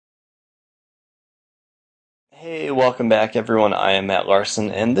Hey, welcome back everyone. I am Matt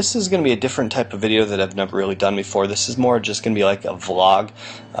Larson, and this is going to be a different type of video that I've never really done before. This is more just going to be like a vlog.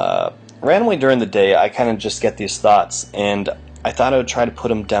 Randomly during the day, I kind of just get these thoughts, and I thought I would try to put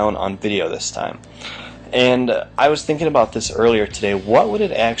them down on video this time. And I was thinking about this earlier today. What would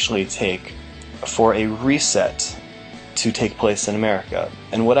it actually take for a reset to take place in America?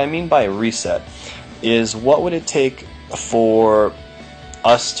 And what I mean by a reset is, what would it take for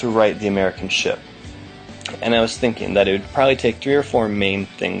us to right the American ship? And I was thinking that it would probably take 3 or 4 main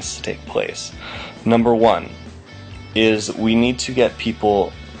things to take place. Number one is we need to get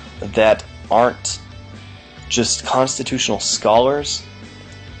people that aren't just constitutional scholars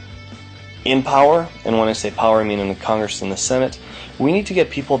in power, and when I say power I mean in the Congress and the Senate. We need to get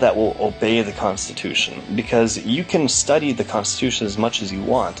people that will obey the Constitution, because you can study the Constitution as much as you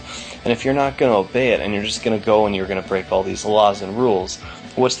want, and if you're not going to obey it and you're just going to go and you're going to break all these laws and rules,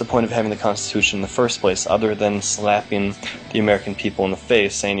 what's the point of having the Constitution in the first place, other than slapping the American people in the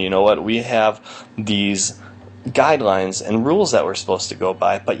face saying, you know what, we have these guidelines and rules that we're supposed to go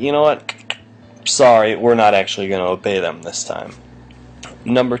by, but you know what, sorry, we're not actually going to obey them this time.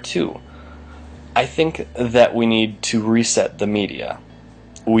 Number two, I think that we need to reset the media.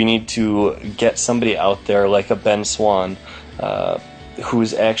 We need to get somebody out there like a Ben Swann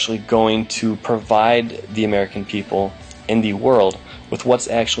who's actually going to provide the American people and the world with what's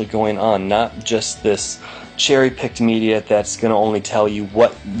actually going on, not just this cherry-picked media that's going to only tell you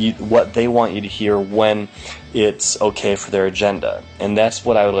what they want you to hear when it's okay for their agenda. And that's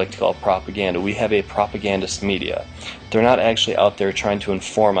what I would like to call propaganda. We have a propagandist media. They're not actually out there trying to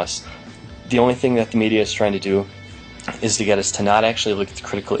inform us. The only thing that the media is trying to do is to get us to not actually look at the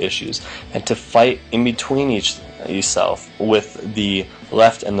critical issues and to fight in between yourself with the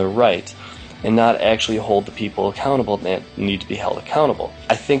left and the right, and not actually hold the people accountable that need to be held accountable.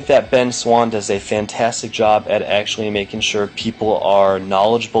 I think that Ben Swann does a fantastic job at actually making sure people are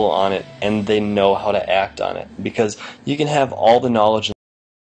knowledgeable on it and they know how to act on it, because you can have all the knowledge